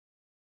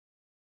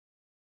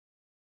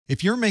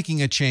If you're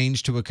making a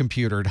change to a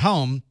computer at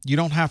home, you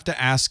don't have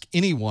to ask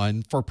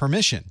anyone for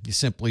permission. You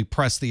simply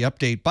press the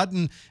update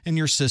button and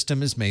your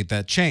system has made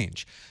that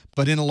change.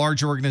 But in a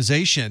large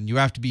organization, you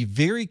have to be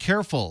very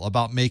careful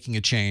about making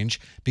a change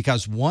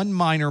because one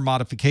minor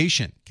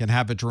modification can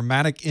have a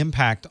dramatic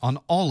impact on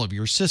all of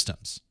your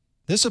systems.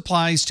 This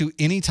applies to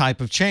any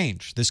type of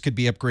change. This could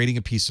be upgrading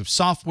a piece of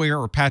software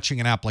or patching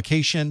an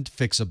application to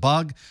fix a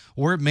bug,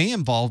 or it may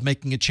involve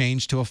making a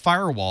change to a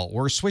firewall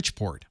or a switch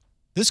port.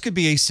 This could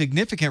be a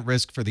significant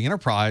risk for the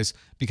enterprise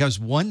because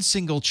one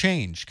single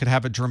change could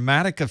have a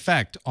dramatic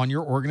effect on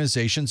your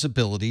organization's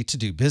ability to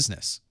do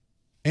business.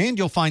 And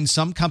you'll find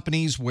some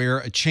companies where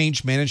a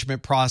change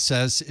management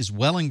process is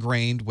well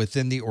ingrained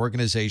within the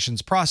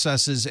organization's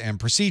processes and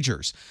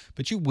procedures.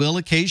 But you will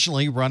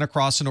occasionally run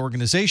across an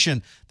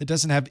organization that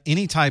doesn't have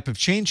any type of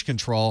change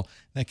control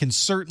that can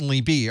certainly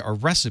be a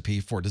recipe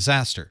for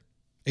disaster.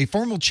 A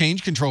formal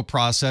change control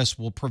process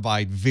will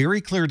provide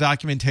very clear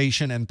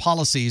documentation and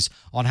policies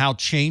on how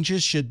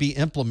changes should be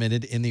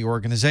implemented in the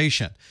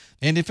organization.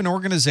 And if an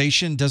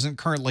organization doesn't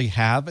currently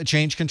have a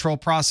change control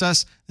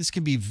process, this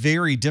can be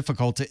very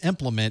difficult to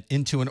implement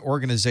into an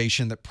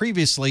organization that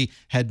previously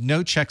had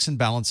no checks and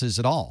balances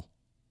at all.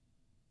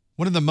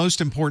 One of the most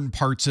important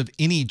parts of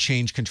any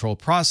change control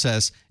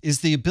process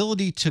is the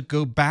ability to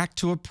go back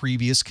to a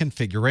previous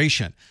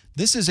configuration.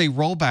 This is a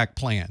rollback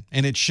plan,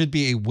 and it should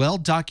be a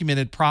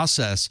well-documented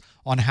process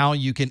on how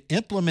you can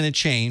implement a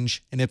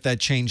change, and if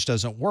that change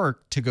doesn't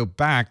work, to go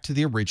back to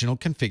the original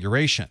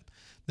configuration.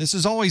 This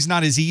is always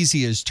not as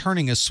easy as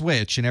turning a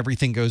switch and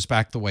everything goes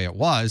back the way it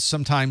was.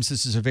 Sometimes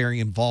this is a very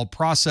involved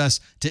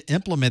process to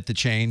implement the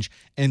change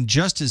and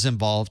just as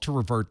involved to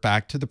revert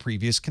back to the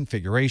previous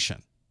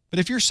configuration. But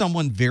if you're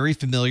someone very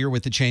familiar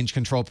with the change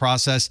control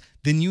process,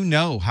 then you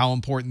know how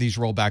important these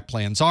rollback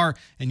plans are,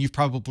 and you've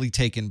probably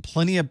taken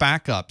plenty of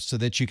backups so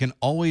that you can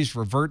always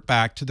revert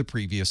back to the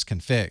previous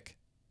config.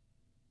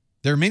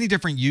 There are many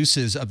different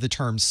uses of the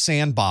term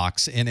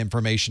sandbox in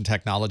information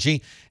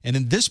technology, and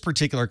in this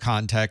particular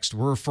context,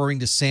 we're referring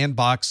to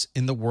sandbox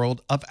in the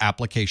world of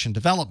application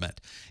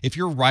development. If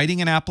you're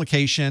writing an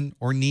application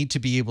or need to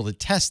be able to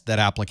test that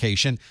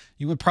application,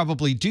 you would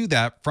probably do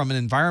that from an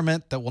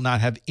environment that will not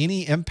have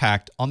any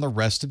impact on the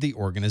rest of the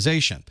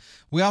organization.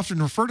 We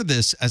often refer to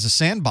this as a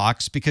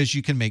sandbox because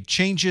you can make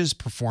changes,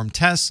 perform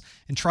tests,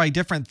 and try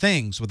different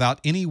things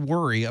without any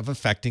worry of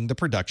affecting the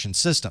production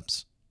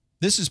systems.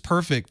 This is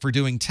perfect for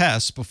doing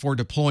tests before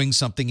deploying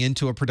something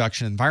into a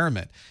production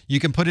environment. You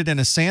can put it in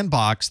a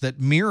sandbox that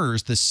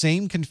mirrors the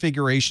same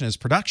configuration as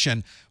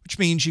production, which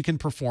means you can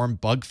perform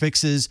bug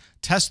fixes,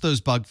 test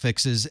those bug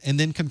fixes, and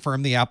then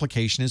confirm the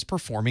application is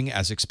performing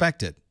as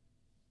expected.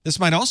 This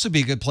might also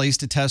be a good place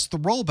to test the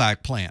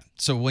rollback plan.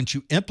 So once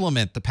you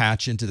implement the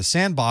patch into the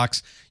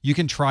sandbox, you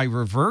can try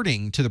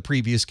reverting to the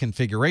previous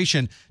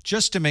configuration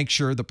just to make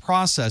sure the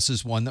process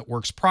is one that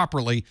works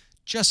properly,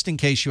 just in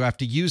case you have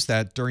to use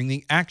that during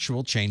the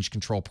actual change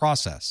control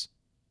process.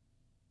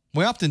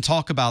 We often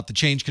talk about the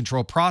change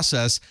control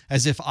process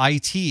as if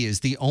IT is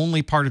the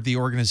only part of the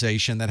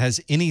organization that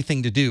has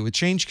anything to do with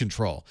change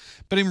control.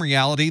 But in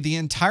reality, the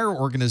entire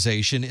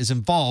organization is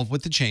involved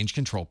with the change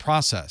control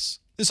process.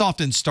 This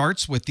often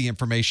starts with the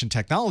information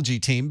technology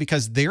team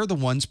because they're the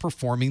ones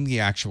performing the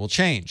actual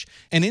change.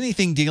 And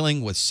anything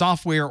dealing with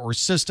software or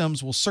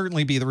systems will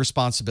certainly be the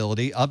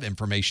responsibility of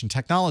information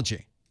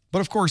technology. But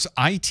of course,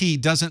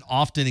 IT doesn't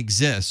often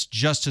exist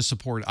just to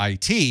support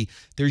IT.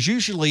 There's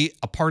usually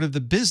a part of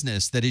the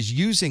business that is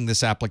using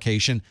this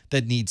application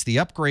that needs the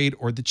upgrade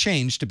or the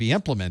change to be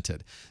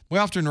implemented. We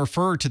often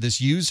refer to this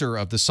user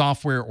of the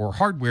software or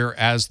hardware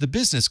as the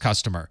business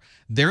customer.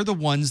 They're the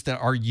ones that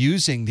are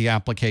using the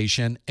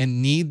application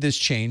and need this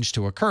change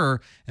to occur,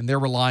 and they're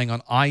relying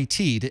on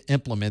IT to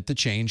implement the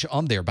change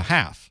on their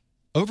behalf.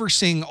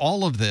 Overseeing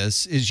all of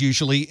this is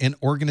usually an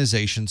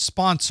organization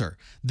sponsor.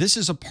 This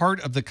is a part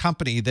of the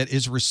company that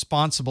is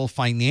responsible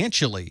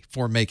financially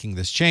for making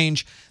this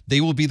change. They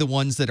will be the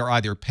ones that are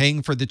either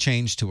paying for the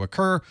change to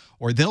occur,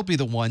 or they'll be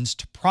the ones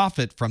to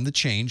profit from the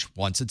change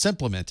once it's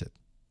implemented.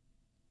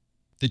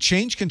 The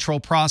change control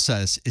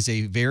process is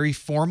a very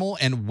formal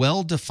and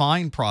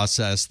well-defined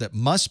process that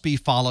must be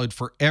followed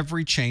for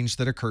every change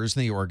that occurs in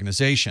the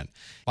organization.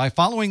 By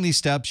following these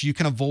steps, you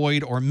can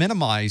avoid or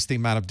minimize the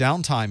amount of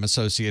downtime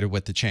associated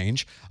with the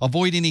change,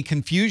 avoid any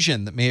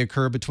confusion that may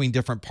occur between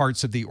different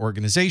parts of the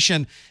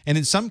organization, and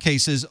in some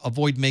cases,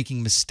 avoid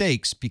making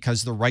mistakes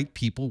because the right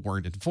people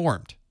weren't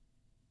informed.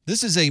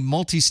 This is a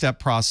multi-step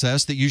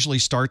process that usually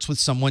starts with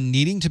someone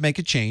needing to make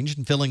a change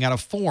and filling out a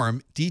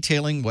form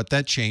detailing what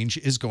that change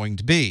is going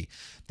to be.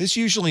 This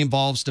usually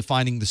involves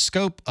defining the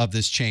scope of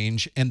this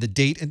change and the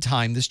date and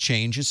time this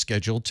change is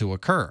scheduled to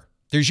occur.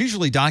 There's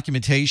usually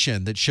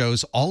documentation that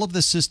shows all of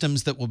the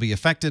systems that will be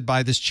affected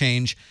by this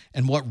change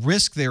and what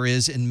risk there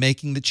is in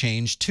making the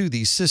change to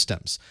these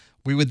systems.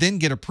 We would then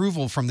get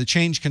approval from the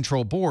Change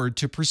Control Board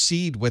to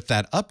proceed with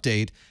that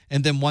update,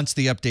 and then once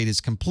the update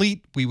is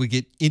complete, we would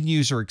get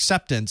end-user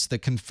acceptance that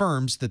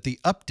confirms that the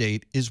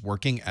update is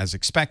working as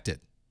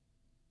expected.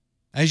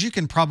 As you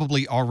can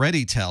probably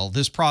already tell,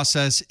 this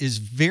process is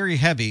very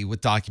heavy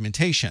with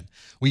documentation.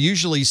 We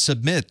usually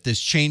submit this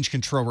change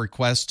control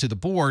request to the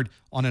board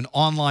on an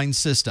online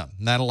system.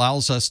 And that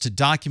allows us to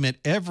document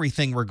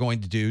everything we're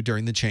going to do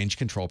during the change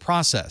control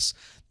process.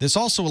 This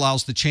also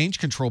allows the change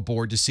control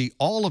board to see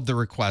all of the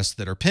requests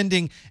that are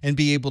pending and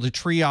be able to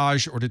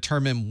triage or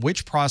determine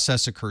which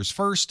process occurs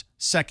first,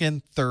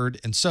 second, third,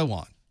 and so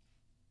on.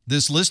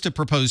 This list of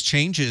proposed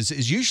changes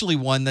is usually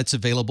one that's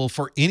available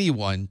for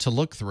anyone to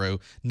look through,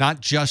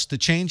 not just the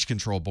change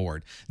control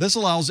board. This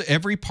allows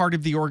every part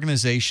of the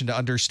organization to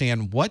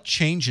understand what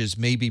changes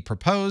may be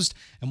proposed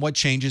and what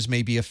changes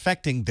may be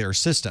affecting their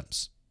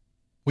systems.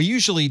 We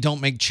usually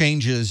don't make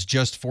changes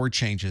just for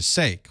change's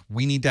sake.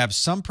 We need to have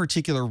some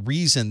particular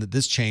reason that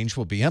this change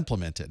will be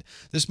implemented.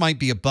 This might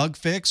be a bug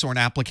fix or an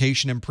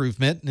application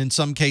improvement, and in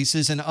some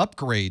cases, an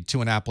upgrade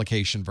to an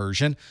application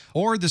version,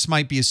 or this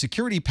might be a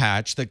security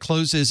patch that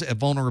closes a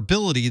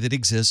vulnerability that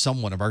exists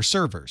on one of our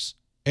servers.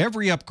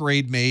 Every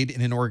upgrade made in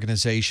an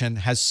organization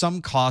has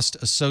some cost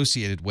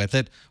associated with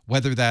it,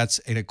 whether that's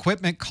an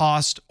equipment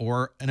cost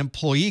or an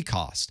employee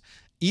cost.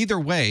 Either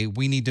way,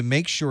 we need to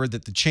make sure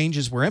that the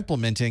changes we're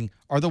implementing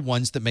are the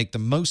ones that make the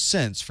most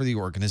sense for the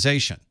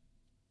organization.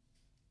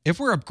 If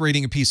we're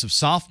upgrading a piece of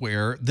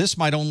software, this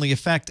might only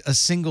affect a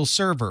single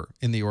server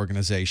in the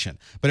organization.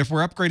 But if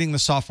we're upgrading the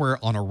software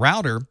on a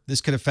router,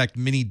 this could affect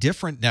many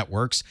different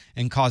networks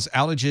and cause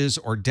outages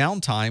or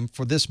downtime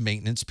for this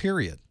maintenance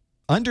period.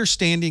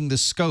 Understanding the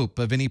scope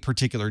of any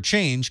particular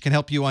change can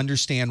help you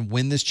understand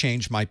when this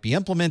change might be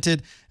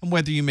implemented and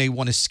whether you may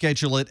want to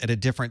schedule it at a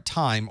different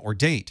time or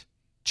date.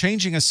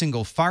 Changing a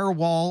single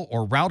firewall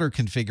or router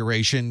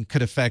configuration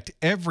could affect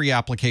every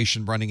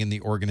application running in the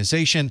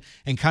organization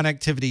and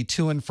connectivity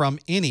to and from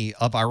any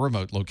of our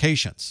remote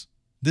locations.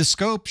 This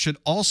scope should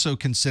also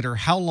consider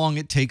how long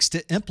it takes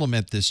to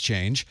implement this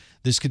change.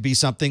 This could be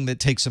something that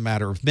takes a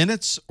matter of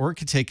minutes, or it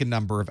could take a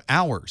number of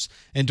hours.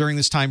 And during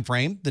this time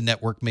frame, the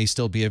network may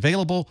still be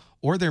available,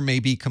 or there may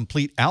be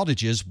complete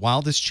outages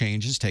while this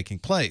change is taking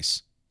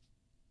place.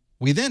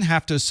 We then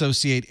have to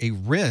associate a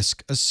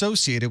risk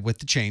associated with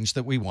the change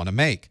that we want to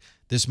make.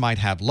 This might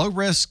have low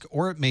risk,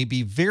 or it may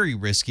be very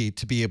risky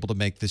to be able to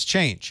make this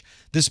change.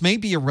 This may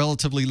be a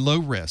relatively low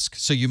risk,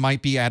 so you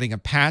might be adding a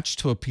patch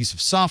to a piece of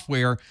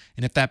software,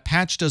 and if that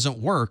patch doesn't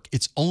work,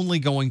 it's only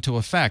going to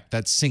affect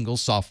that single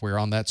software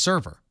on that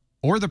server.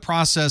 Or the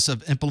process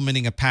of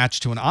implementing a patch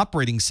to an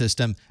operating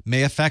system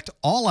may affect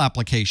all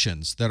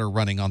applications that are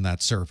running on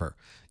that server.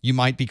 You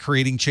might be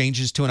creating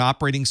changes to an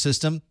operating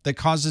system that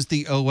causes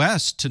the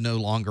OS to no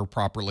longer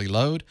properly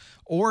load,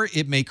 or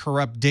it may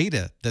corrupt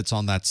data that's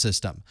on that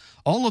system.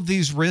 All of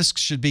these risks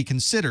should be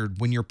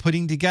considered when you're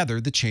putting together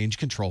the change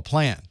control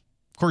plan.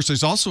 Of course,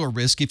 there's also a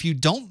risk if you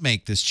don't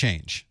make this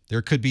change.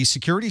 There could be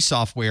security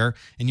software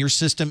and your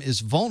system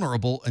is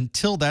vulnerable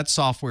until that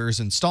software is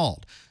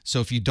installed. So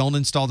if you don't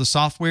install the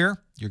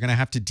software, you're going to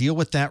have to deal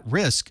with that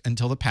risk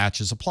until the patch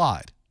is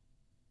applied.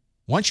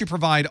 Once you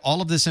provide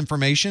all of this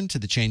information to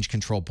the change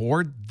control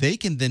board, they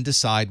can then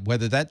decide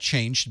whether that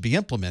change should be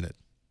implemented.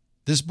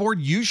 This board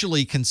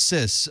usually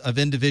consists of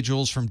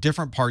individuals from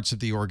different parts of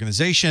the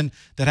organization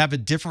that have a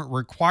different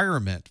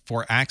requirement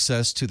for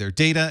access to their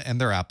data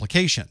and their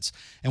applications.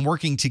 And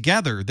working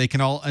together, they can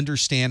all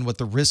understand what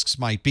the risks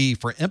might be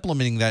for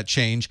implementing that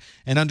change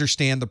and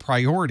understand the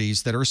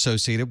priorities that are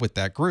associated with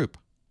that group.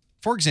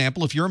 For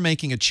example, if you're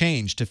making a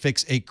change to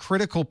fix a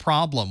critical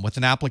problem with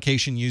an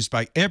application used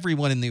by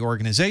everyone in the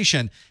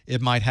organization,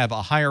 it might have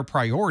a higher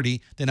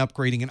priority than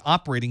upgrading an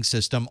operating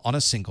system on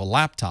a single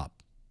laptop.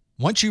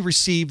 Once you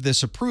receive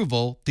this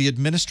approval, the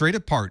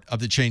administrative part of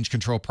the change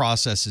control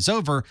process is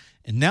over,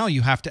 and now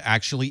you have to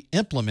actually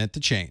implement the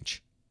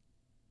change.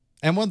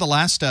 And one of the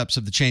last steps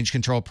of the change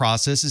control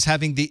process is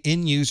having the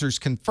end users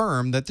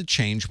confirm that the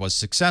change was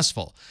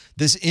successful.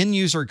 This end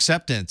user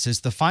acceptance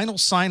is the final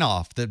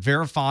sign-off that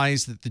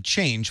verifies that the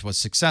change was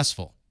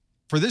successful.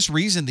 For this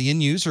reason, the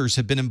end users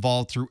have been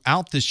involved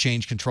throughout this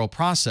change control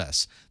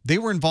process. They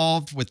were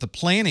involved with the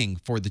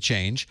planning for the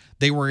change.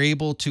 They were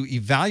able to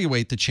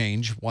evaluate the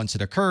change once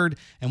it occurred,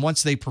 and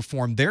once they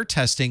performed their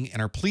testing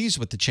and are pleased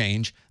with the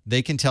change,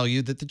 they can tell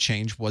you that the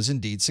change was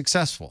indeed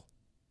successful.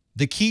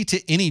 The key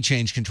to any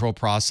change control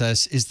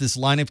process is this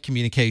line of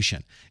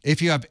communication.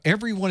 If you have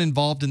everyone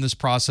involved in this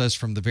process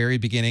from the very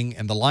beginning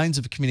and the lines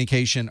of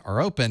communication are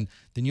open,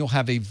 then you'll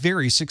have a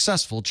very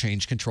successful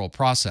change control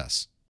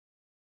process.